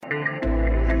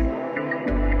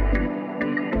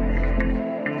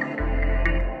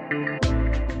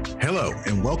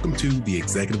and welcome to The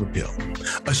Executive Appeal,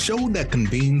 a show that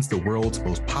convenes the world's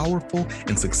most powerful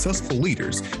and successful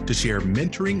leaders to share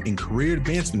mentoring and career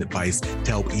advancement advice to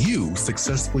help you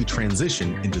successfully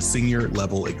transition into senior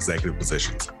level executive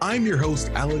positions. I'm your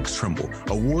host, Alex Trimble,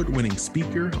 award-winning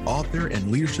speaker, author,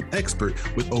 and leadership expert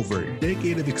with over a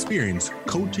decade of experience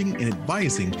coaching and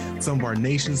advising some of our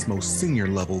nation's most senior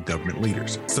level government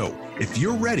leaders. So if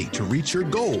you're ready to reach your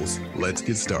goals, let's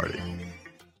get started.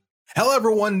 Hello,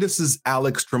 everyone. This is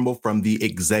Alex Trimble from The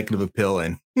Executive Appeal,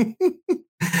 and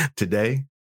today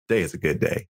is a good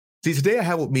day. See, today I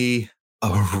have with me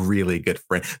a really good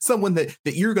friend, someone that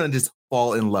you're going to just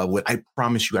fall in love with. I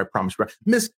promise you.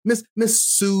 Miss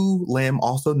Sue Lam,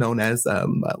 also known as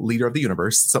Leader of the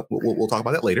Universe. So we'll talk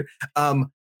about that later.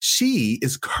 She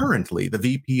is currently the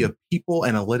VP of People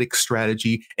Analytics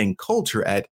Strategy and Culture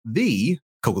at the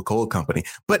Coca-Cola Company.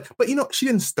 But you know, she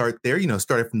didn't start there,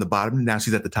 started from the bottom and now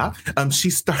she's at the top. She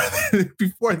started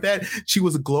before that, she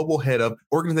was a global head of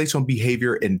organizational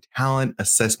behavior and talent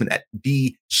assessment at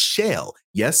the Shell.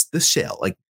 Yes, the Shell,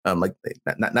 like not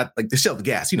like the Shell, the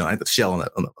gas, not the Shell on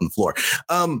the floor.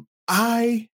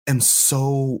 I am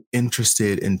so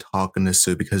interested in talking to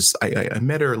Sue because I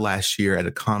met her last year at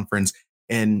a conference,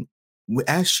 and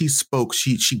as she spoke,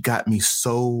 she got me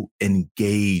so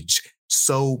engaged,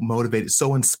 so motivated,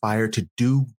 so inspired to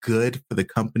do good for the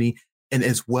company, and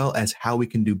as well as how we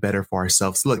can do better for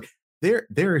ourselves. Look,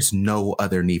 there is no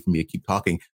other need for me to keep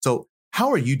talking. So how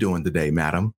are you doing today,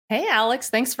 madam? Hey, Alex,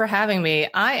 thanks for having me.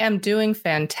 I am doing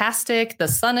fantastic. The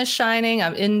sun is shining.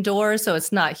 I'm indoors, so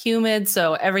it's not humid.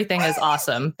 So everything is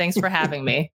awesome. Thanks for having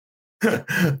me.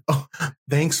 Oh,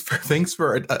 thanks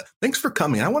for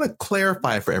coming. I want to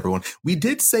clarify for everyone. We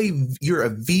did say you're a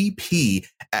VP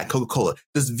at Coca-Cola.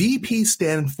 Does VP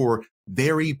stand for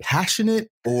very passionate,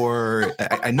 or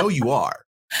I know you are?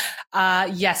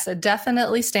 Yes, it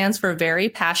definitely stands for very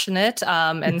passionate.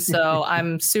 And so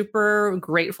I'm super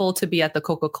grateful to be at the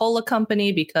Coca-Cola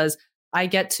Company because I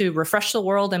get to refresh the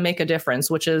world and make a difference,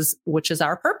 which is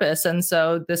our purpose. And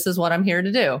so this is what I'm here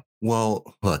to do.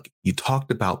 Well, look, you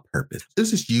talked about purpose. Let's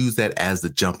just use that as the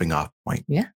jumping off point.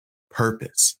 Yeah.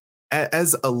 Purpose.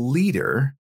 As a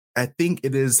leader, I think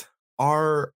it is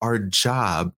our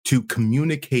job to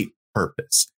communicate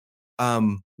purpose.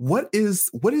 What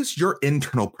is your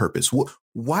internal purpose?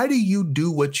 Why do you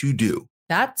do what you do?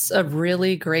 That's a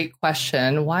really great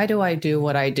question. Why do I do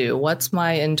what I do? What's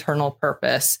my internal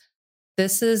purpose?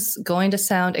 This is going to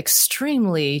sound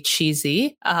extremely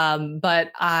cheesy,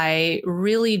 but I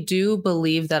really do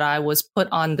believe that I was put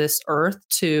on this earth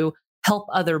to help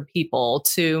other people,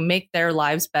 to make their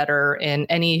lives better in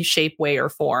any shape, way, or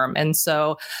form. And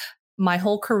so my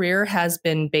whole career has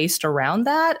been based around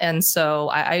that. And so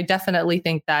I definitely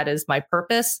think that is my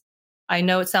purpose. I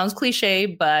know it sounds cliche,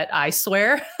 but I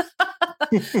swear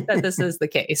that this is the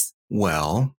case.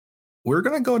 Well, we're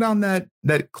going to go down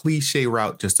that cliche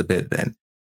route just a bit then.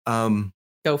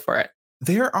 Go for it.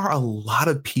 There are a lot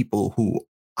of people who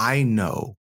I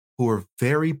know who are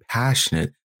very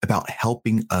passionate about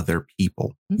helping other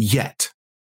people, yet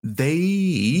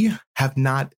they have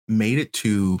not made it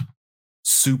to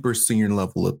super senior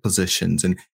level of positions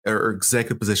or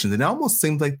executive positions. And it almost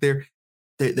seems like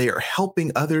they are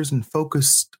helping others and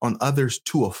focused on others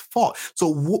to a fault.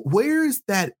 So where's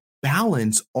that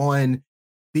balance on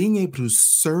being able to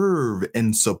serve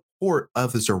and support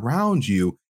others around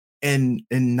you and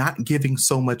not giving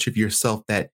so much of yourself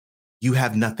that you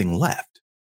have nothing left?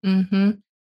 Mm-hmm.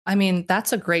 I mean,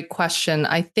 that's a great question.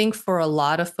 I think for a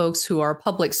lot of folks who are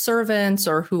public servants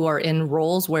or who are in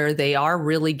roles where they are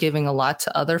really giving a lot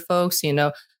to other folks,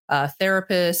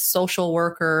 therapists, social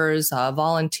workers,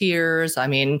 volunteers,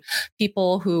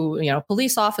 people who,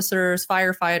 police officers,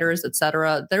 firefighters, et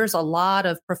cetera. There's a lot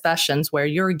of professions where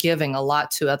you're giving a lot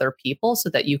to other people so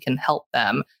that you can help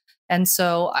them. And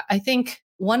so I think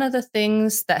one of the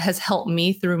things that has helped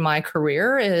me through my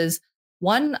career is,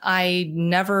 one, I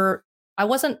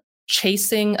wasn't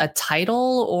chasing a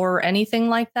title or anything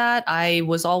like that. I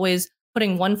was always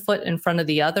putting one foot in front of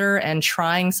the other and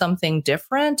trying something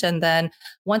different. And then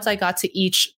once I got to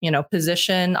each,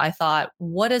 position, I thought,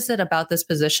 what is it about this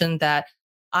position that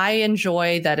I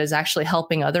enjoy that is actually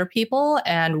helping other people?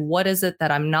 And what is it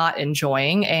that I'm not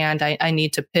enjoying? And I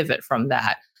need to pivot from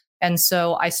that. And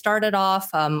so I started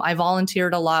off, I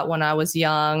volunteered a lot when I was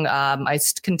young. I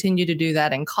continued to do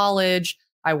that in college.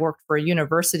 I worked for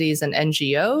universities and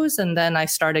NGOs, and then I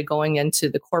started going into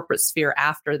the corporate sphere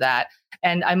after that.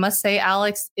 And I must say,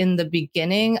 Alex, in the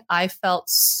beginning, I felt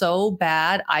so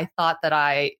bad. I thought that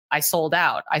I sold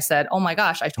out. I said, oh my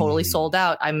gosh, I totally sold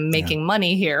out. I'm making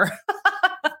money here.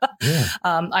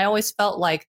 I always felt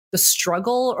like the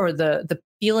struggle or the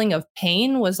feeling of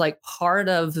pain was like part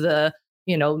of the,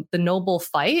 the noble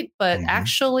fight, but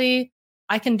actually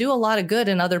I can do a lot of good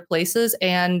in other places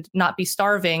and not be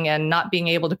starving and not being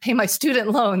able to pay my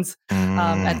student loans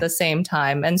at the same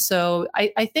time. And so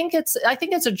I think it's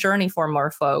a journey for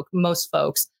most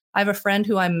folks. I have a friend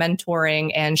who I'm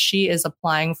mentoring, and she is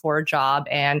applying for a job,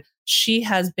 and she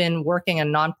has been working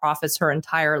in nonprofits her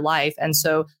entire life. And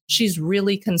so she's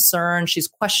really concerned. She's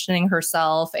questioning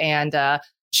herself, and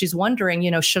she's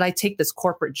wondering, should I take this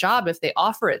corporate job if they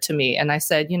offer it to me? And I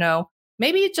said,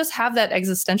 maybe just have that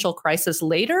existential crisis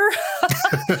later.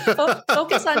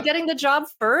 Focus on getting the job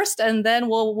first, and then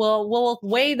we'll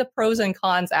weigh the pros and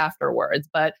cons afterwards.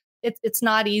 But it's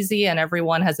not easy, and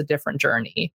everyone has a different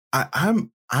journey.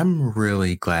 I'm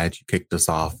really glad you kicked us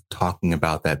off talking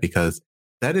about that, because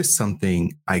that is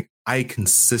something I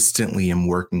consistently am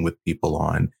working with people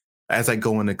on as I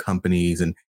go into companies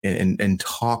and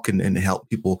talk and help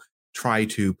people try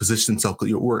to position themselves.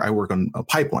 I work on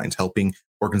pipelines, helping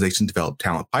organizations develop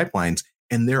talent pipelines.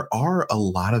 And there are a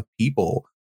lot of people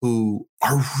who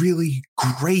are really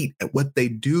great at what they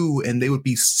do, and they would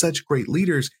be such great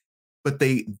leaders. But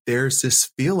there's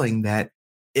this feeling that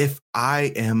if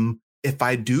I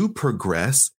do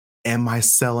progress, am I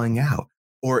selling out?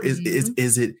 Or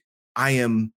is it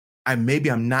I'm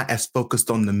not as focused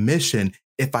on the mission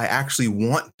if I actually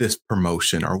want this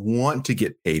promotion or want to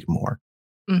get paid more?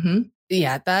 Mm-hmm.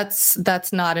 Yeah,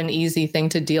 that's not an easy thing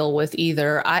to deal with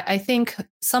either. I think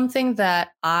something that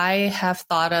I have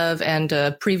thought of, and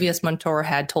a previous mentor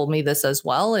had told me this as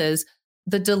well, is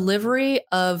the delivery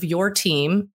of your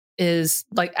team is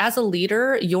like, as a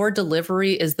leader, your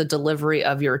delivery is the delivery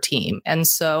of your team. And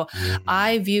so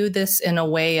I view this in a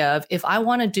way of, if I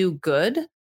want to do good,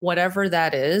 whatever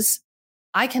that is,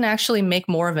 I can actually make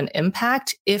more of an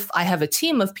impact if I have a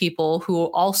team of people who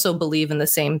also believe in the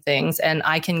same things, and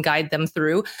I can guide them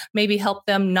through, maybe help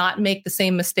them not make the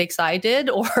same mistakes I did,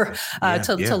 or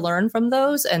to learn from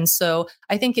those. And so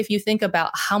I think if you think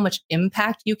about how much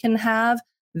impact you can have,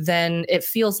 then it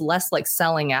feels less like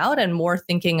selling out and more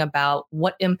thinking about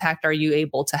what impact are you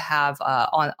able to have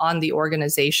on the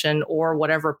organization or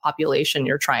whatever population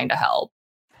you're trying to help.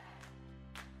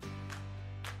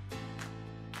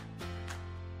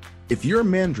 If you're a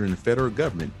manager in the federal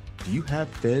government, do you have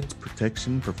Feds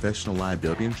Protection Professional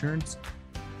Liability Insurance?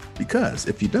 Because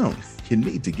if you don't, you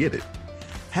need to get it.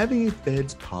 Having a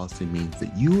Feds policy means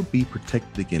that you will be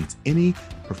protected against any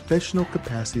professional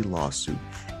capacity lawsuit,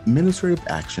 administrative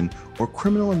action, or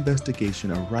criminal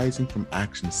investigation arising from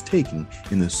actions taken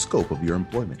in the scope of your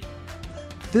employment.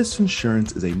 This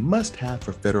insurance is a must-have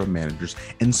for federal managers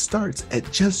and starts at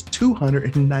just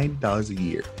 $290 a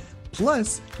year.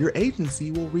 Plus, your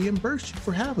agency will reimburse you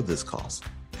for half of this cost.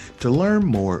 To learn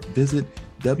more, visit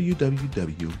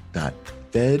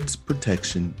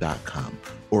www.fedsprotection.com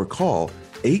or call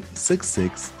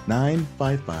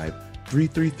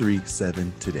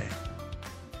 866-955-3337 today.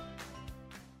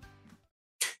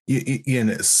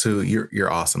 Sue,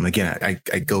 you're awesome. Again, I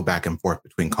go back and forth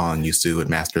between calling you Sue and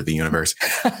Master of the Universe.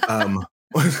 I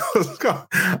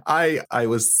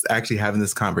was actually having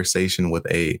this conversation with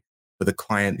a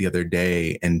client the other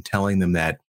day, and telling them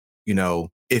that,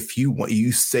 if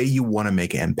you say you want to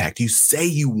make an impact, you say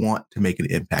you want to make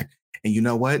an impact, and you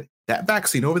know what, that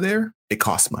vaccine over there, it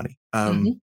costs money.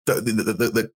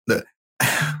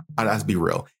 Let's be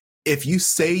real. If you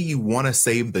say you want to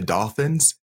save the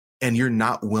dolphins, and you're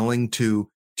not willing to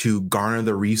garner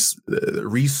the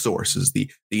resources, the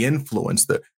influence,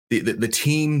 the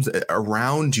teams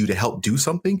around you to help do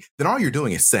something, then all you're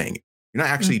doing is saying it. You're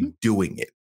not actually doing it.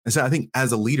 And so I think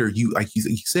as a leader, you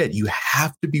said, you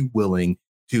have to be willing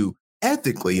to,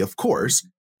 ethically, of course,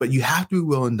 but you have to be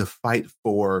willing to fight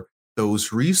for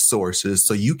those resources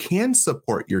so you can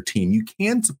support your team. You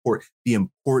can support the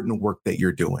important work that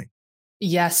you're doing.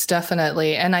 Yes,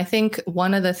 definitely. And I think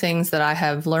one of the things that I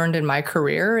have learned in my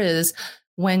career is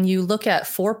when you look at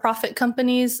for-profit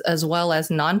companies as well as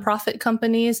nonprofit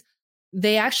companies,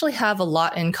 they actually have a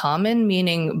lot in common,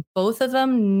 meaning both of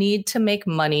them need to make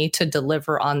money to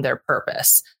deliver on their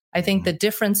purpose. I think the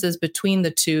differences between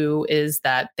the two is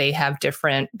that they have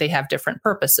different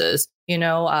purposes.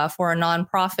 For a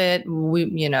nonprofit,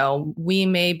 we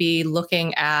may be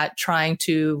looking at trying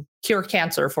to cure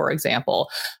cancer, for example.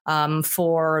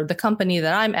 For the company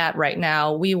that I'm at right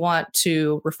now, we want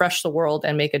to refresh the world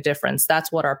and make a difference. That's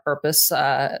what our purpose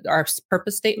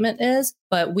statement is.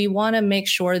 But we want to make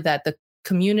sure that the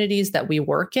communities that we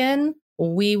work in,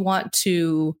 we want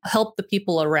to help the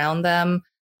people around them.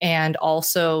 And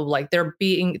also, they're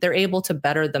able to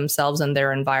better themselves and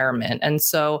their environment. And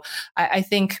so I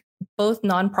think both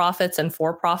nonprofits and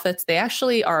for-profits, they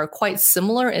actually are quite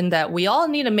similar in that we all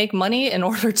need to make money in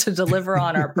order to deliver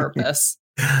on our purpose.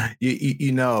 I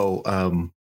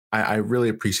really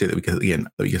appreciate that because again,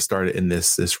 you started in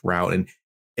this route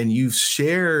and you've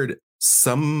shared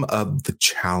some of the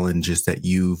challenges that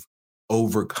you've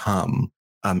overcome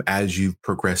as you've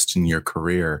progressed in your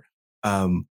career.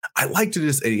 I'd like to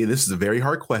just, this is a very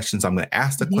hard question. So I'm going to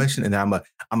ask the question and then I'm going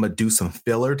to do some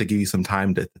filler to give you some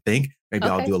time to think. Maybe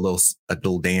I'll do a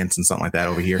little dance and something like that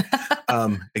over here.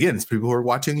 Again, it's people who are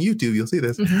watching YouTube. You'll see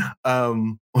this.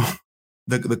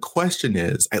 The question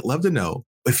is, I'd love to know,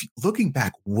 if looking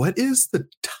back, what's the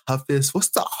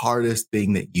hardest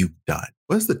thing that you've done?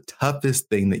 What's the toughest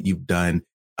thing that you've done?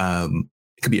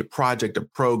 It could be a project, a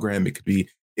program. It could be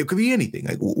anything.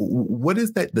 Like, what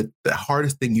is the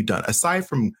hardest thing you've done aside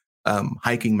from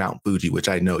hiking Mount Fuji, which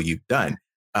I know you've done?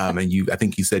 And I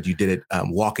think you said you did it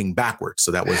walking backwards,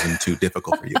 so that wasn't too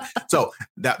difficult for you. So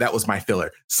that was my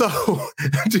filler. So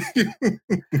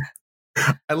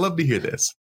I'd love to hear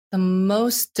this. The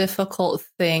most difficult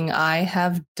thing I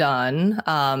have done,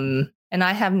 and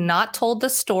I have not told the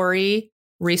story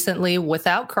recently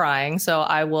without crying. So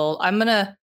I'm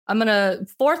gonna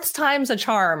fourth time's a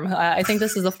charm. I think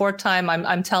this is the fourth time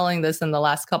I'm telling this in the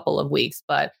last couple of weeks,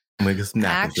 but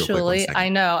actually, I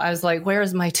know. I was like, where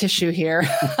is my tissue here?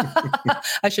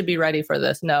 I should be ready for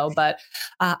this. No, but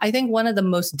I think one of the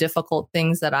most difficult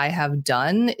things that I have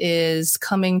done is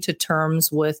coming to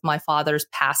terms with my father's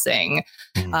passing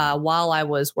while I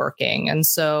was working. And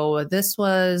so this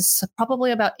was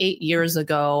probably about 8 years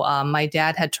ago. My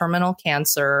dad had terminal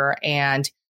cancer and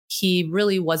he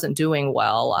really wasn't doing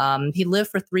well. He lived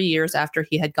for 3 years after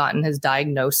he had gotten his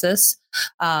diagnosis.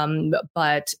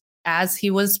 But as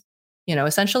he was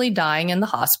essentially dying in the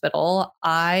hospital,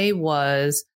 I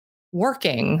was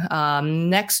working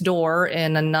next door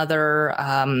in another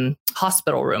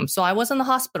hospital room. So I was in the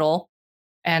hospital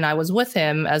and I was with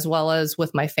him as well as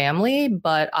with my family,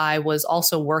 but I was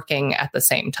also working at the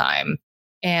same time.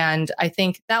 And I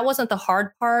think that wasn't the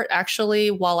hard part.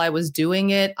 Actually, while I was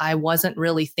doing it, I wasn't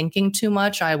really thinking too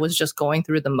much. I was just going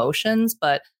through the motions.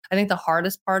 But I think the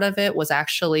hardest part of it was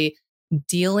actually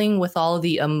dealing with all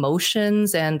the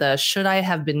emotions and the should I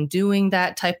have been doing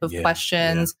that type of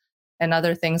questions and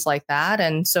other things like that.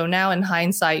 And so now in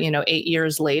hindsight, 8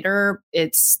 years later,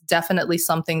 it's definitely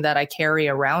something that I carry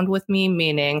around with me,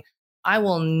 meaning I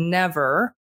will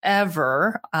never,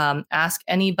 ever ask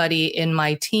anybody in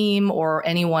my team or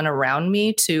anyone around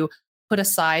me to put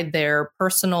aside their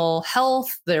personal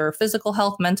health, their physical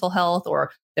health, mental health,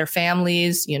 or their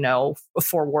families,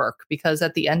 for work. Because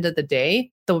at the end of the day,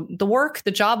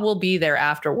 the job will be there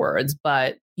afterwards,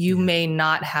 but you may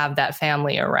not have that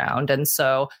family around. And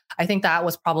so I think that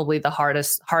was probably the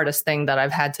hardest thing that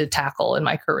I've had to tackle in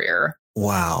my career.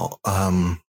 Wow.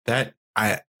 The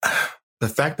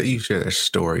fact that you share that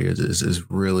story is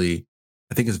really,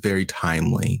 I think is very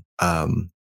timely.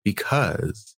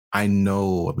 Because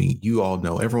you all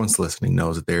know, everyone's listening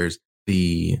knows that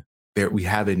we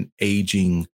have an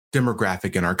aging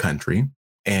demographic in our country,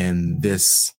 and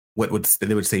this,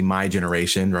 they would say my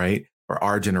generation, right? Or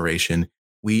our generation,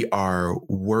 we are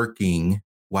working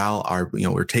while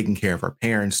we're taking care of our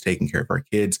parents, taking care of our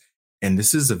kids. And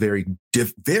this is a very,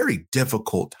 very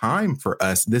difficult time for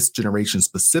us, this generation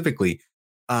specifically.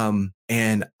 And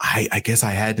I guess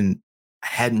I hadn't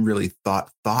really thought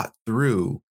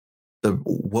through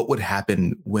what would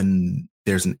happen when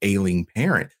there's an ailing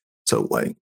parent. So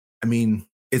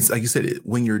it's like you said,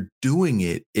 when you're doing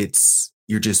it,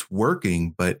 you're just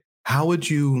working, but how would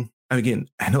you, I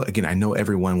know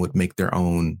everyone would make their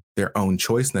own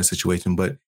choice in that situation,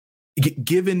 but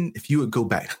given, if you would go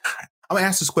back, I'm gonna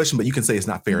ask this question, but you can say it's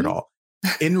not fair at all.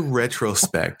 In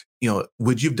retrospect,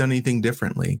 would you have done anything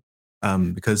differently?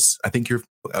 Because I think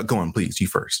go on, please, you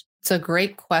first. It's a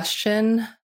great question.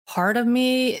 Part of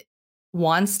me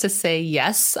wants to say,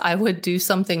 yes, I would do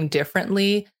something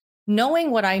differently. Knowing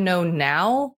what I know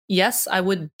now, yes, I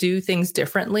would do things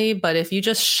differently. But if you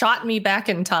just shot me back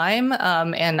in time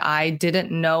and I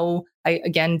didn't know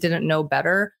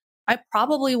better, I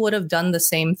probably would have done the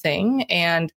same thing.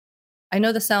 And I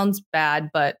know this sounds bad,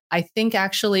 but I think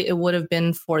actually it would have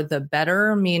been for the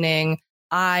better, meaning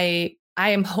I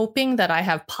am hoping that I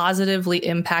have positively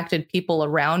impacted people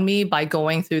around me by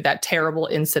going through that terrible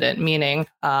incident, meaning,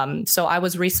 so I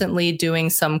was recently doing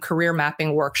some career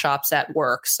mapping workshops at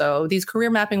work. So these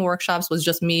career mapping workshops was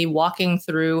just me walking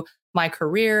through my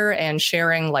career and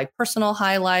sharing like personal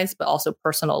highlights, but also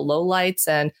personal lowlights.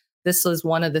 And this was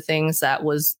one of the things that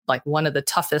was like one of the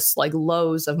toughest like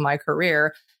lows of my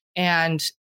career. And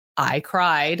I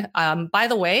cried. By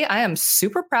the way, I am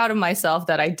super proud of myself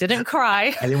that I didn't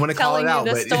cry. I didn't want to call it out, telling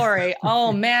you the story.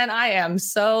 Oh man, I am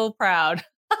so proud.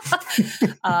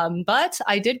 But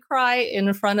I did cry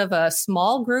in front of a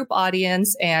small group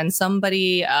audience, and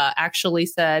somebody actually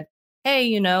said, "Hey,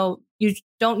 you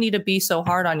don't need to be so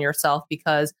hard on yourself,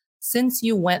 because since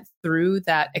you went through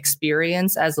that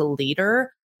experience as a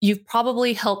leader, you've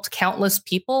probably helped countless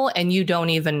people and you don't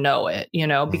even know it,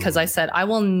 because I said, I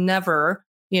will never,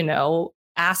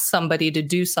 ask somebody to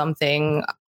do something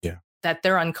that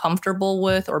they're uncomfortable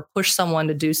with, or push someone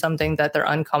to do something that they're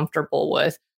uncomfortable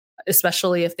with,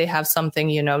 especially if they have something,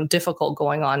 difficult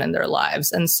going on in their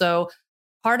lives." And so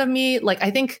part of me,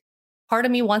 I think part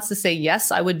of me wants to say,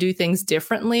 yes, I would do things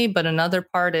differently. But another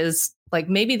part is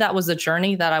maybe that was a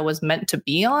journey that I was meant to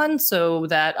be on, so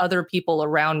that other people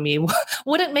around me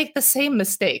wouldn't make the same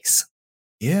mistakes.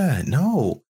 Yeah,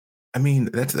 no. I mean,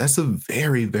 that's a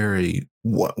very, very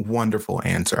wonderful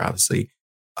answer, obviously.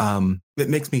 It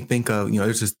makes me think of,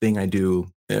 there's this thing I do,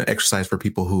 exercise for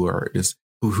people who are just,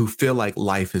 who feel like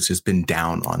life has just been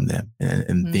down on them,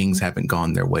 and things haven't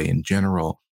gone their way in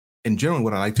general. And generally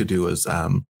what I like to do is, I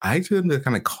like them to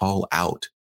kind of call out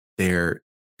their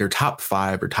top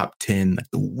 5 or top 10,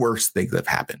 the worst things that have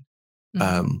happened.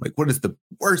 What is the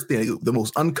worst thing, the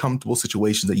most uncomfortable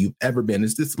situations that you've ever been,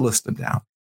 is just list them down.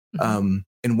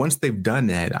 And once they've done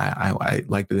that, I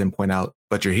like to then point out,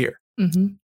 but you're here,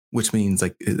 which means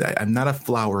I'm not a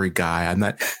flowery guy. I'm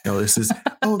not, this is,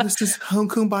 this is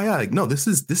kumbaya. No, this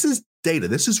is data.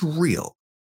 This is real.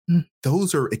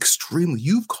 Those are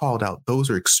you've called out, those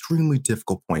are extremely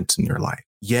difficult points in your life,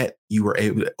 yet you were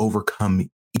able to overcome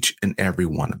each and every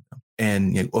one of them.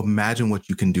 And imagine what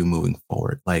you can do moving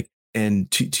forward.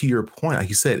 And to your point, like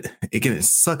you said, again, it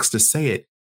sucks to say it.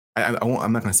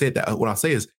 I'm not going to say it that. What I'll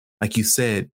say is, like you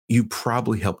said, you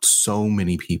probably helped so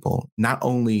many people, not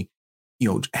only,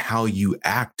 how you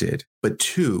acted, but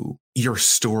 2, your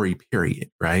story, period.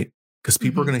 Right. Because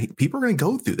people are going to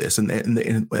go through this, and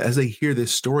as they hear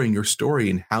this story and your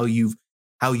story and how you've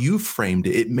framed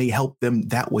it, it may help them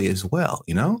that way as well.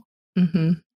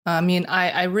 I mean,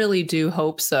 I really do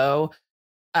hope so.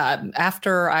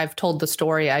 After I've told the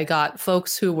story, I got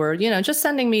folks who were, just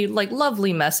sending me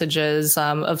lovely messages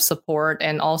of support,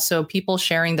 and also people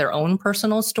sharing their own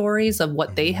personal stories of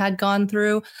what they had gone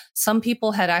through. Some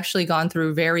people had actually gone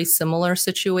through very similar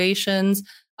situations,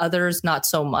 others not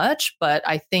so much, but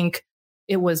I think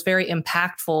it was very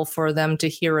impactful for them to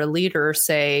hear a leader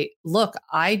say, look,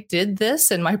 I did this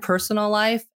in my personal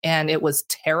life and it was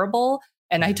terrible.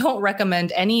 And I don't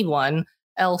recommend anyone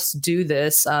else do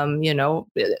this,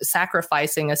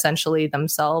 sacrificing essentially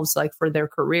themselves for their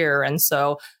career. And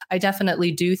so I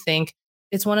definitely do think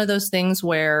it's one of those things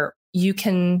where you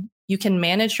can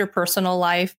manage your personal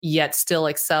life, yet still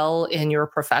excel in your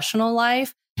professional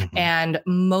life. And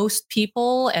most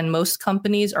people and most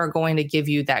companies are going to give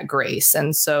you that grace.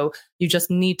 And so you just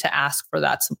need to ask for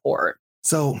that support.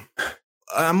 So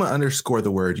I'm going to underscore the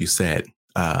word you said,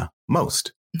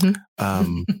 most.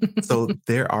 So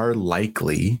there are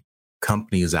likely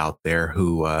companies out there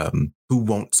who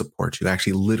won't support you. I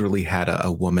actually literally had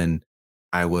a woman.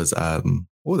 I was I don't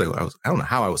know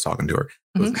how I was talking to her.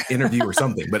 It was an interview or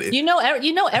something, but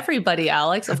everybody,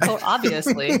 Alex, of course,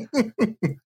 obviously.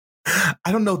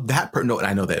 I don't know that person. No,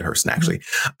 I know that person actually.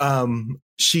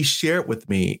 She shared with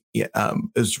me. It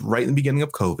was right in the beginning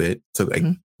of COVID, so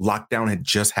lockdown had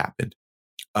just happened.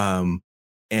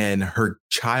 And her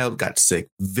child got sick,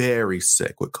 very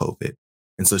sick with COVID.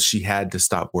 And so she had to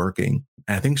stop working.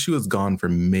 And I think she was gone for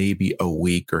maybe a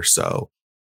week or so.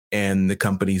 And the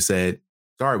company said,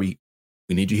 sorry, we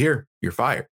need you here. You're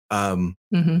fired. And,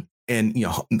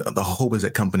 the hope is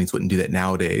that companies wouldn't do that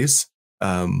nowadays.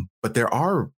 But there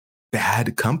are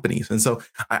bad companies. And so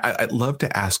I'd love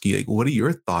to ask you, what are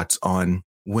your thoughts on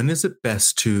when is it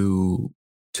best to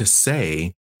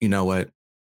say, you know what,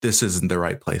 this isn't the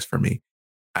right place for me?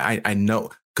 I know,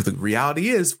 because the reality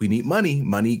is we need money.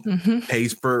 Money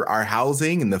pays for our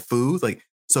housing and the food.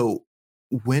 So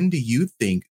when do you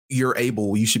think you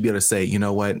should be able to say, you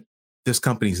know what, this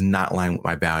company's not aligned with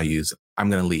my values, I'm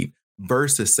going to leave,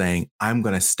 versus saying, I'm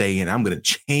going to stay and I'm going to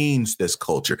change this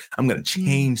culture. I'm going to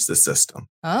change the system.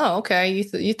 Oh, okay.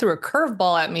 You threw a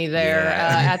curveball at me there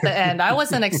at the end. I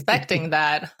wasn't expecting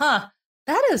that. Huh.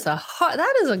 That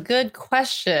is a good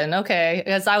question. Okay.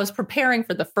 As I was preparing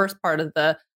for the first part of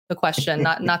the question,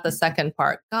 not the second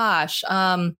part. Gosh.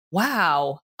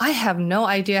 Wow. I have no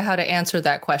idea how to answer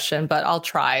that question, but I'll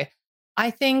try.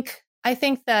 I think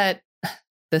that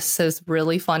this is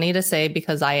really funny to say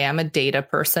because I am a data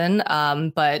person.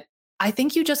 But I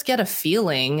think you just get a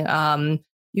feeling.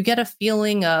 You get a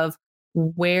feeling of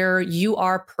where you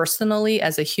are personally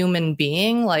as a human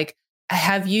being. Like,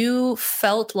 have you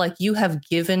felt like you have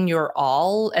given your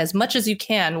all as much as you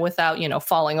can without,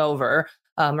 falling over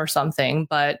or something?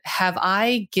 But have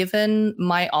I given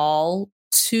my all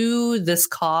to this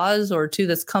cause or to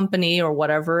this company or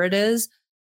whatever it is?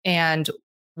 And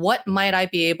what might I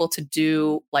be able to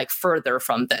do like further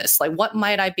from this? Like, what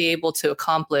might I be able to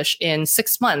accomplish in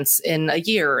 6 months, in a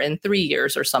year, in 3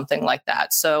 years, or something like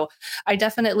that? So I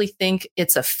definitely think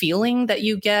it's a feeling that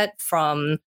you get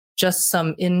from just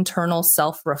some internal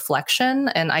self-reflection.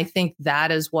 And I think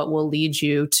that is what will lead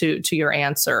you to your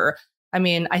answer. I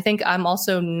mean, I think I'm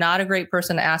also not a great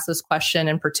person to ask this question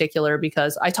in particular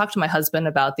because I talk to my husband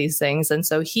about these things. And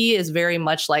so he is very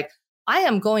much like, I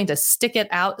am going to stick it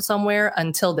out somewhere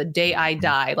until the day I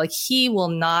die. Like, he will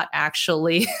not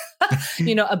actually,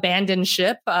 abandon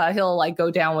ship. He'll like go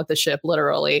down with the ship,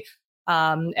 literally.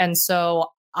 And so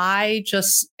I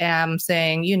just am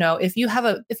saying, if you have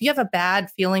a bad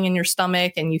feeling in your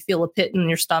stomach and you feel a pit in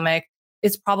your stomach,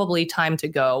 it's probably time to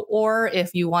go. Or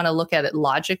if you want to look at it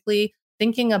logically,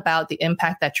 thinking about the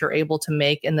impact that you're able to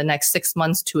make in the next 6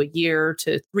 months to a year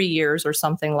to 3 years or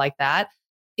something like that.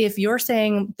 If you're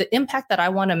saying the impact that I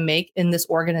want to make in this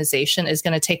organization is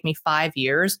going to take me 5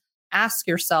 years, ask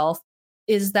yourself,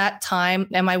 is that time?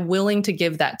 Am I willing to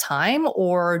give that time?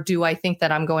 Or do I think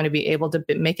that I'm going to be able to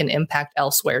make an impact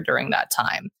elsewhere during that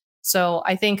time? So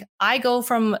I think I go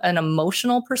from an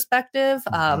emotional perspective,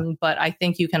 but I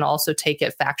think you can also take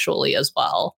it factually as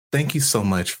well. Thank you so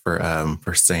much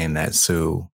for saying that,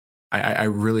 Sue. I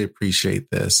really appreciate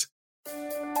this.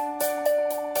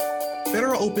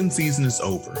 Federal open season is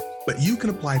over, but you can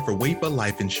apply for WAEPA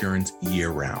life insurance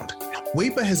year-round.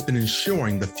 WAEPA has been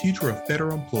ensuring the future of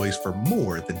federal employees for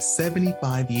more than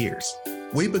 75 years.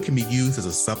 WAEPA can be used as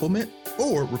a supplement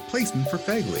or replacement for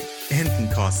FEG leave and can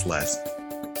cost less.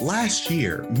 Last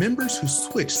year, members who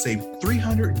switched saved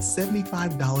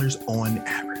 $375 on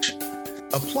average.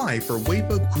 Apply for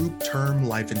WAEPA Group Term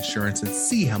Life Insurance and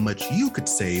see how much you could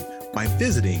save by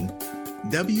visiting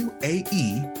WAEPA.org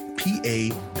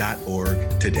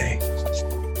today.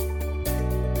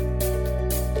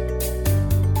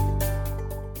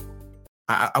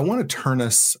 I want to turn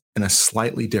us in a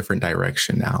slightly different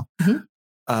direction now.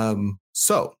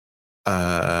 So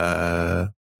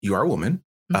you are a woman,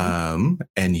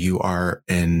 and you are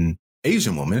an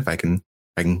Asian woman, if I can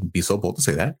be so bold to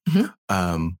say that.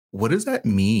 What does that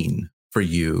mean for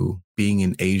you, being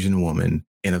an Asian woman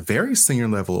in a very senior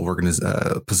level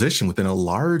position within a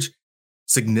large,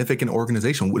 significant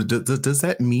organization? Does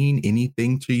that mean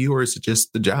anything to you, or is it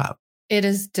just the job? It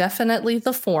is definitely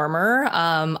the former.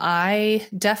 I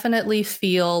definitely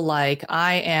feel like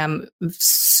I am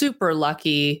super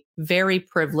lucky, very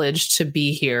privileged to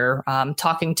be here,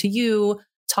 talking to you,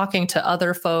 talking to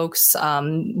other folks,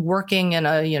 working in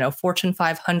a Fortune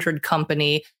 500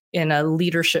 company in a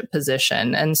leadership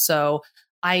position. And so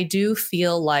I do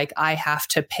feel like I have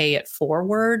to pay it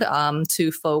forward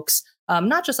to folks,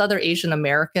 not just other Asian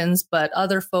Americans, but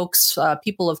other folks,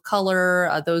 people of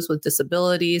color, those with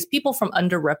disabilities, people from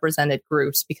underrepresented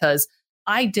groups, because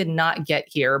I did not get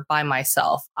here by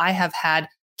myself. I have had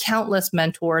countless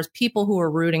mentors, people who were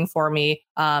rooting for me,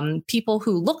 people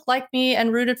who looked like me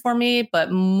and rooted for me,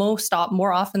 but more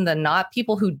often than not,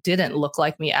 people who didn't look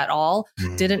like me at all,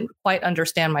 didn't quite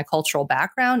understand my cultural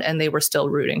background, and they were still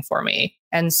rooting for me.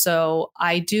 And so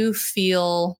I do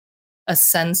feel a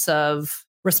sense of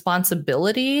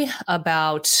responsibility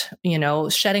about,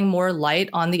 shedding more light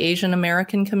on the Asian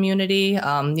American community,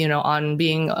 on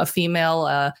being a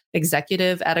female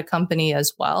executive at a company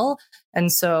as well. And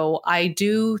so I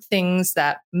do things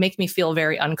that make me feel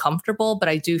very uncomfortable, but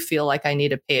I do feel like I need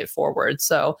to pay it forward.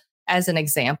 So as an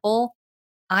example,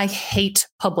 I hate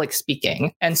public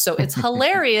speaking. And so it's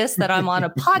hilarious that I'm on a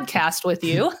podcast with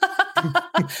you,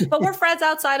 but we're friends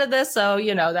outside of this. So,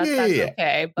 that's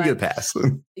okay. But you get a pass.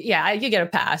 Yeah, you get a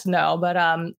pass. No, but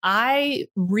I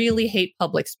really hate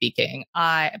public speaking.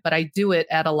 But I do it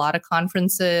at a lot of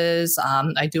conferences.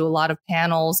 I do a lot of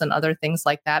panels and other things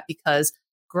like that, because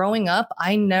growing up,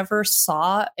 I never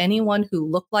saw anyone who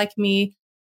looked like me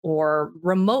or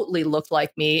remotely looked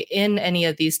like me in any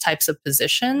of these types of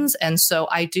positions. And so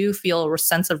I do feel a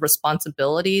sense of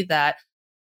responsibility that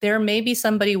there may be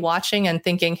somebody watching and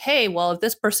thinking, hey, well, if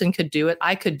this person could do it,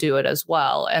 I could do it as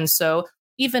well. And so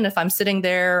even if I'm sitting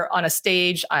there on a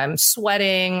stage, I'm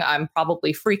sweating, I'm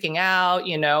probably freaking out,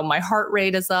 my heart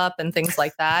rate is up and things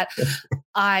like that.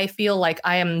 I feel like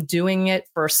I am doing it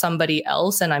for somebody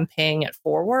else and I'm paying it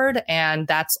forward. And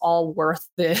that's all worth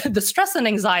the stress and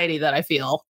anxiety that I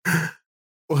feel.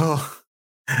 Well,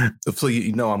 so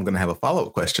I'm going to have a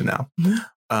follow-up question now.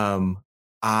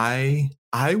 I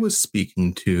was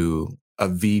speaking to a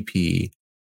VP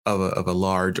of a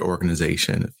large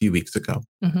organization a few weeks ago,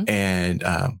 Mm-hmm. and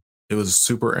it was a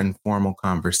super informal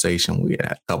conversation. We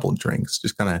had a couple of drinks,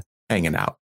 just kind of hanging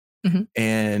out, Mm-hmm.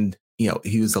 and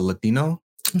he was a Latino,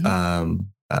 Mm-hmm.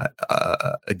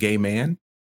 a gay man,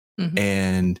 Mm-hmm.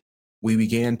 and we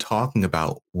began talking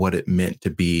about what it meant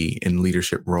to be in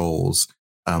leadership roles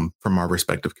from our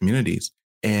respective communities.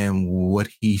 And what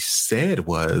he said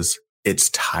was, it's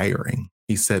tiring.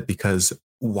 He said, because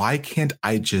why can't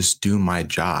I just do my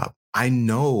job? I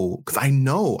know, because I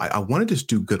want to just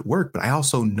do good work, but I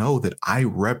also know that I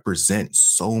represent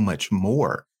so much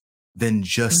more than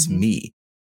just Mm-hmm. me.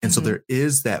 And so Mm-hmm. there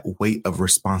is that weight of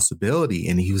responsibility.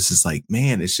 And he was just like,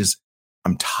 man, it's just,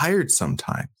 I'm tired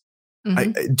sometimes.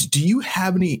 Mm-hmm. Do you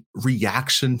have any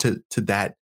reaction to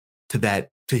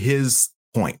his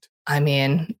point? I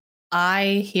mean,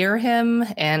 I hear him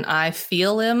and I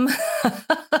feel him.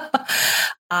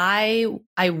 I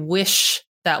wish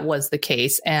that was the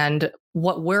case. And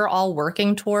what we're all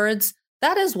working towards,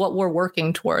 that is what we're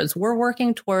working towards. We're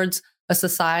working towards a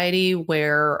society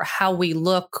where how we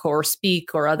look or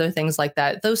speak or other things like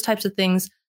that, those types of things,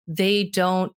 they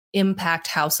don't impact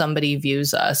how somebody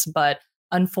views us. But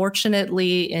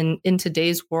unfortunately, in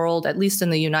today's world, at least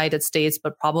in the United States,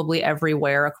 but probably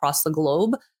everywhere across the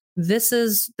globe, this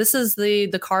is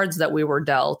the cards that we were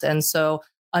dealt. And so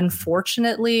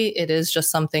unfortunately, it is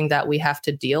just something that we have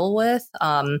to deal with.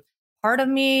 Part of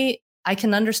me, I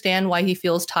can understand why he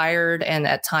feels tired, and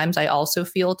at times I also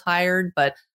feel tired,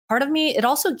 but part of me, it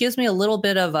also gives me a little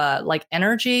bit of like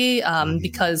energy,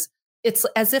 because it's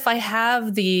as if I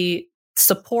have the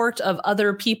support of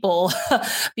other people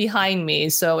behind me.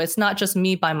 So it's not just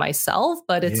me by myself,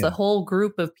 but it's a whole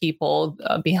group of people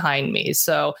behind me.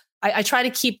 So I try to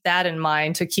keep that in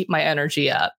mind to keep my energy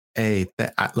up. Hey,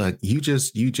 look, you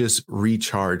just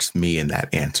recharged me in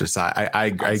that answer. So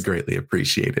I Awesome. greatly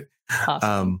appreciate it.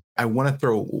 Awesome. I want to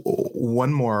throw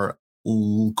one more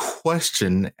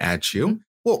question at you. Mm-hmm.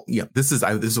 Well, yeah, this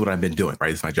is what I've been doing,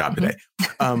 right? It's my job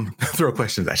Mm-hmm. today. Throw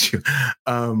questions at you.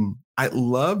 I'd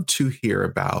love to hear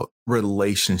about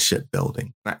relationship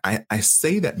building. I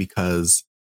say that because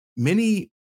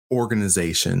many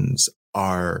organizations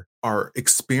are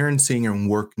experiencing and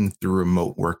working through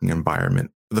remote working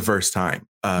environment for the first time.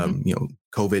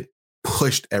 COVID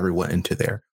pushed everyone into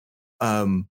there.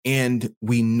 And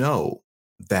we know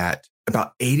that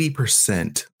about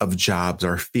 80% of jobs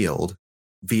are filled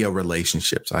via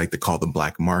relationships. I like to call them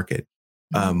black market.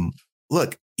 Mm-hmm.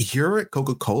 Look, you're at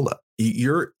Coca-Cola.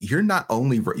 You're not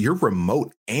only you're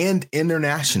remote and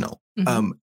international.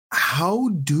 Mm-hmm. How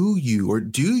do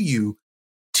you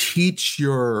teach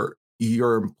your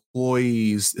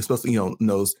employees, especially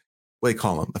those, what do they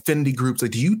call them, affinity groups?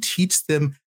 Like, do you teach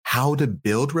them how to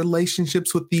build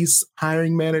relationships with these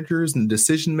hiring managers and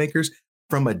decision makers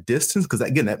from a distance? Because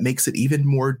again, that makes it even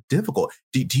more difficult.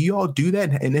 Do you all do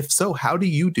that? And if so, how do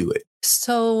you do it?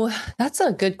 So that's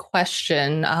a good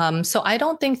question. So I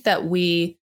don't think that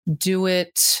we do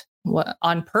it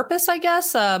on purpose, I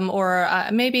guess, or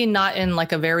maybe not in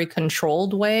like a very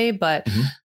controlled way, but Mhm.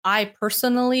 I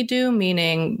personally do,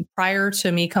 meaning prior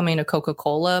to me coming to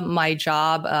Coca-Cola, my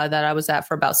job that I was at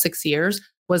for about 6 years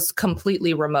was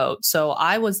completely remote. So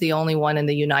I was the only one in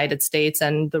the United States,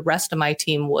 and the rest of my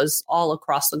team was all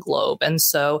across the globe. And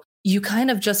so you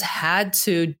kind of just had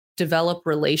to develop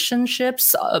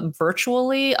relationships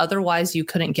virtually. Otherwise, you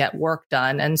couldn't get work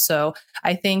done. And so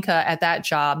I think at that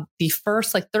job, the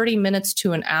first like 30 minutes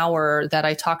to an hour that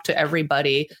I talked to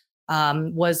everybody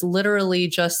was literally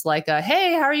just like,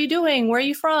 hey, how are you doing? Where are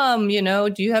you from?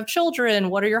 Do you have children?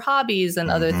 What are your hobbies?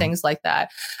 And other things like that.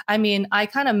 I mean, I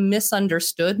kind of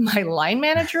misunderstood my line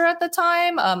manager at the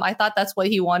time. I thought that's what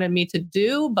he wanted me to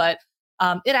do, but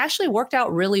it actually worked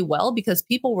out really well because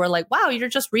people were like, wow, you're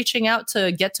just reaching out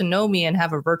to get to know me and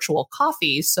have a virtual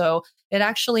coffee. So it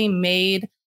actually made,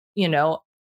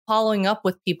 following up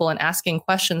with people and asking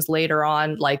questions later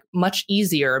on, like much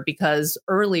easier, because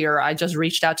earlier I just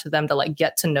reached out to them to like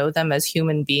get to know them as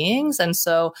human beings. And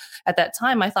so at that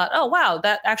time I thought, oh, wow,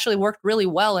 that actually worked really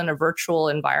well in a virtual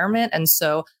environment. And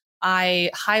so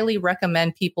I highly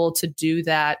recommend people to do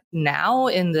that now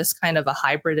in this kind of a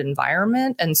hybrid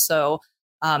environment. And so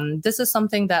this is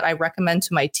something that I recommend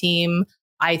to my team.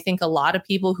 I think a lot of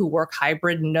people who work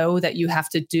hybrid know that you have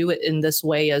to do it in this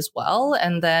way as well.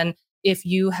 And then if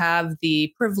you have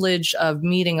the privilege of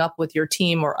meeting up with your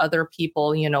team or other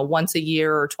people, once a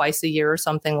year or twice a year or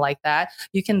something like that,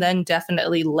 you can then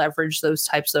definitely leverage those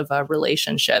types of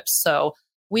relationships. So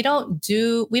we don't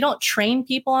train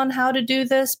people on how to do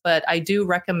this, but I do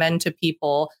recommend to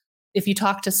people, if you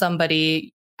talk to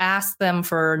somebody, ask them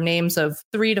for names of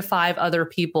 3 to 5 other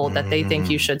people that they think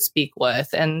you should speak with.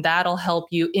 And that'll help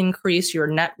you increase your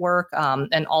network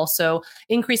and also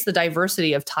increase the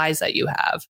diversity of ties that you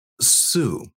have.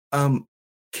 Sue,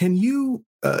 can you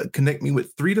connect me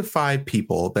with 3 to 5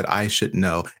 people that I should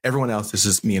know? Everyone else, this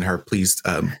is me and her. Please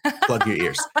plug your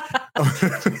ears.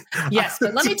 Yes,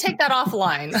 but let me take that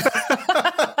offline.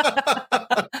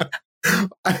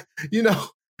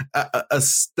 A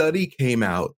study came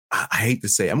out. I hate to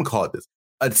say, I'm going to call it this.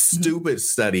 A stupid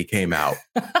study came out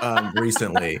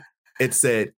recently. It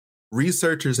said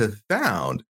researchers have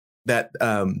found that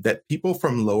that people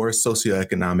from lower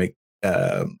socioeconomic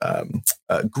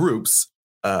groups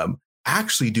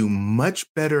actually do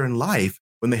much better in life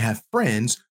when they have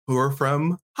friends who are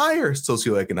from higher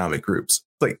socioeconomic groups.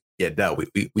 Like, yeah, no, we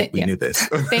knew this.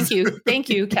 Thank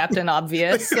you, Captain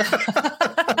Obvious.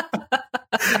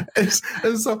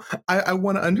 and so I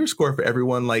want to underscore for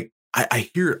everyone, like I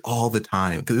hear it all the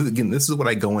time, because again, this is what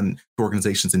I go into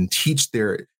organizations and teach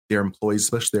their employees,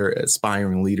 especially their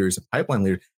aspiring leaders and pipeline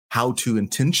leaders, how to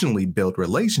intentionally build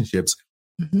relationships.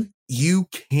 Mm-hmm. You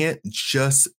can't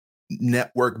just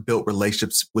build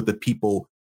relationships with the people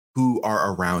who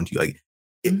are around you, like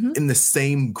in the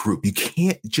same group. You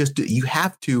can't just you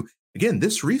have to. Again,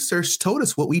 this research told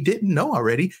us what we didn't know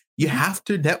already. You have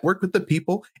to network with the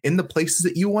people in the places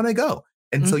that you want to go.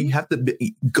 And so you have to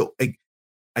go.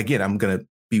 Again, I'm going to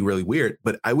be really weird,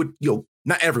 but I would,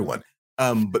 not everyone,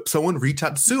 but someone reach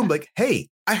out to Sue, like, hey,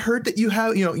 I heard that you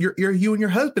have, you and your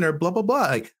husband are blah, blah,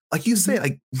 blah. Like you say,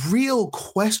 like real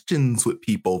questions with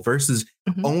people versus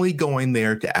only going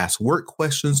there to ask work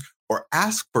questions or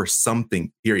ask for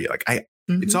something, period. Like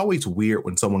it's always weird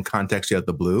when someone contacts you out of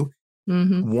the blue,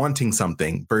 wanting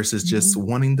something versus just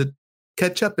wanting to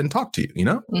catch up and talk to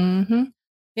you,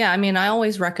 Yeah, I mean, I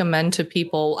always recommend to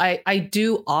people, I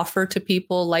do offer to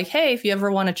people like, hey, if you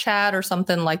ever want to chat or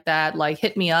something like that, like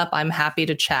hit me up. I'm happy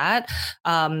to chat.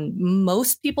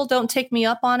 Most people don't take me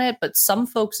up on it, but some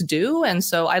folks do. And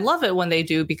so I love it when they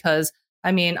do, because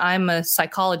I mean, I'm a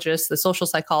psychologist, the social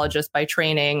psychologist by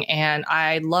training, and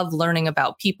I love learning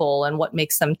about people and what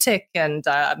makes them tick. And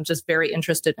I'm just very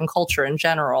interested in culture in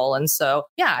general. And so,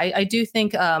 yeah, I do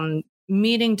think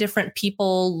meeting different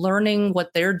people, learning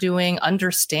what they're doing,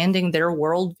 understanding their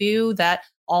worldview, that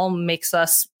all makes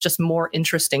us just more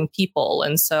interesting people.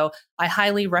 And so I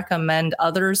highly recommend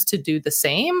others to do the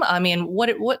same. I mean, what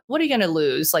are you going to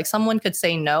lose? Like, someone could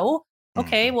say no.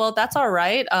 Okay, well, that's all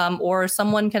right. Or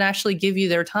someone can actually give you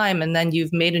their time and then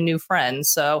you've made a new friend.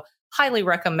 So highly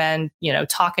recommend,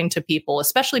 talking to people,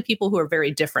 especially people who are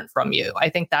very different from you. I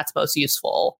think that's most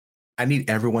useful. I need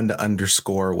everyone to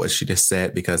underscore what she just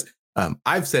said, because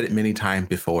I've said it many times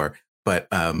before, but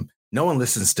no one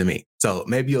listens to me. So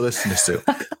maybe you'll listen to Sue.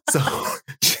 So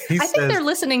I think they're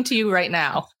listening to you right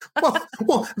now.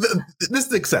 well, this is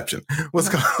the exception. What's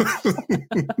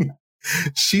going?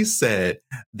 She said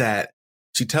that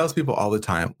she tells people all the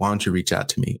time, why don't you reach out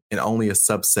to me? And only a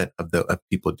subset of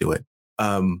people do it.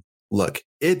 Look,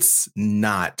 it's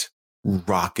not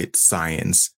rocket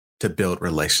science to build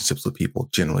relationships with people,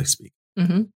 generally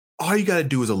speaking. All you got to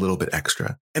do is a little bit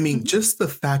extra. I mean, just the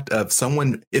fact of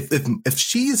someone, if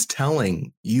she's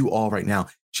telling you all right now,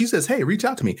 she says, hey, reach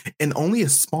out to me, and only a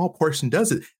small portion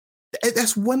does it.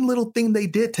 That's one little thing they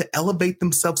did to elevate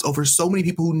themselves over so many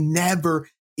people who never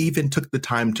even took the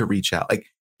time to reach out. Like,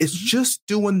 it's just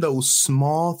doing those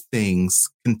small things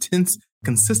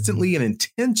consistently and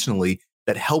intentionally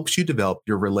that helps you develop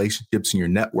your relationships and your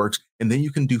networks. And then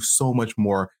you can do so much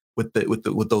more with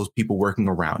those people working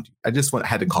around you. I just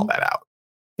had to call that out.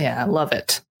 Yeah, I love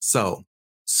it. So,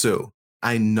 Sue,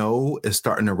 I know it's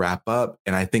starting to wrap up,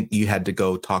 and I think you had to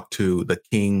go talk to the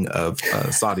king of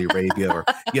Saudi Arabia, or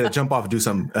you got to jump off and do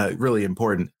something really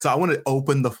important. So I want to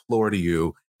open the floor to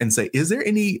you and say, is there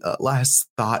any last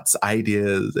thoughts,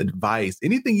 ideas, advice,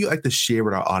 anything you'd like to share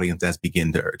with our audience as we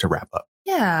begin to wrap up?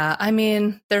 Yeah, I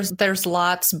mean, there's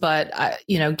lots, but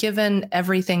given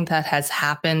everything that has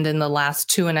happened in the last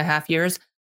 2.5 years,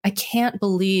 I can't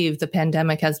believe the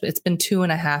pandemic it's been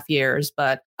 2.5 years.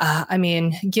 But I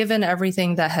mean, given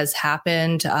everything that has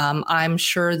happened, I'm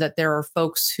sure that there are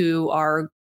folks who are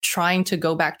trying to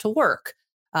go back to work.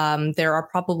 There are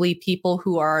probably people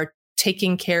who are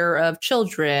taking care of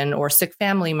children or sick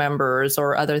family members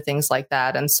or other things like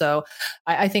that. And so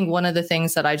I think one of the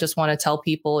things that I just want to tell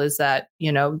people is that,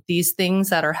 these things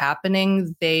that are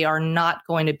happening, they are not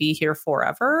going to be here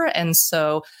forever. And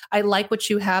so I like what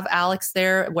you have, Alex,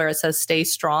 there where it says stay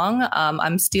strong.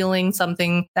 I'm stealing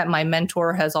something that my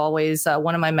mentor has always,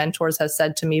 one of my mentors has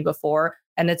said to me before.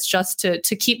 And it's just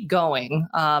to keep going.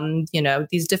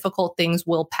 These difficult things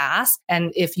will pass.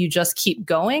 And if you just keep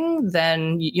going,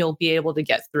 then you'll be able to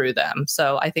get through them.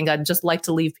 So I think I'd just like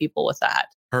to leave people with that.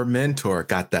 Her mentor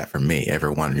got that from me.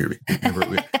 Everyone,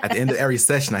 at the end of every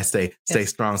session, I say, stay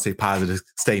strong, stay positive,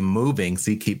 stay moving,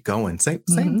 see, keep going. Same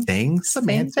thing.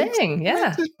 Same thing.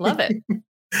 Yeah. Love it.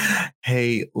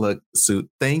 Hey, look, Sue,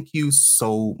 thank you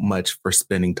so much for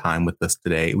spending time with us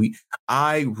today.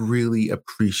 I really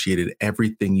appreciated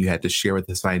everything you had to share with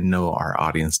us. I know our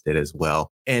audience did as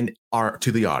well. And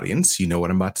to the audience, you know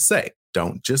what I'm about to say.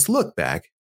 Don't just look back.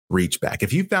 Reach back.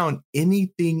 If you found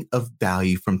anything of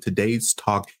value from today's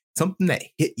talk, something that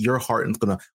hit your heart and is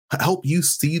going to help you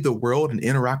see the world and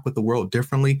interact with the world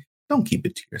differently, don't keep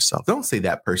it to yourself. Don't say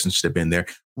that person should have been there.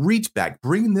 Reach back,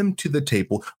 bring them to the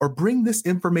table, or bring this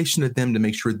information to them to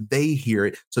make sure they hear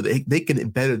it so that they can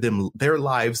better their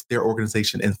lives, their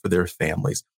organization, and for their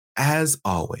families. As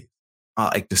always, I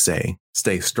like to say,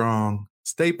 stay strong,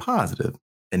 stay positive,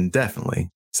 and definitely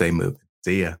stay moving.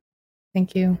 See ya.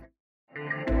 Thank you.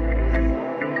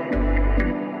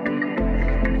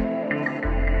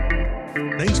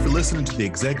 Thanks for listening to The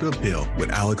Executive Appeal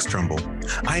with Alex Trumbull.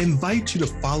 I invite you to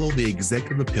follow The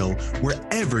Executive Appeal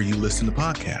wherever you listen to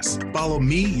podcasts. Follow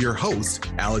me, your host,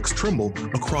 Alex Trumbull,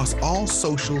 across all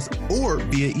socials or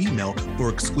via email for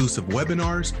exclusive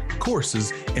webinars,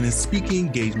 courses, and speaking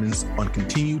engagements on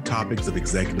continued topics of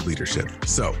executive leadership.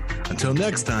 So until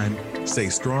next time, stay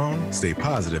strong, stay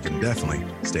positive, and definitely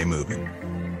stay moving.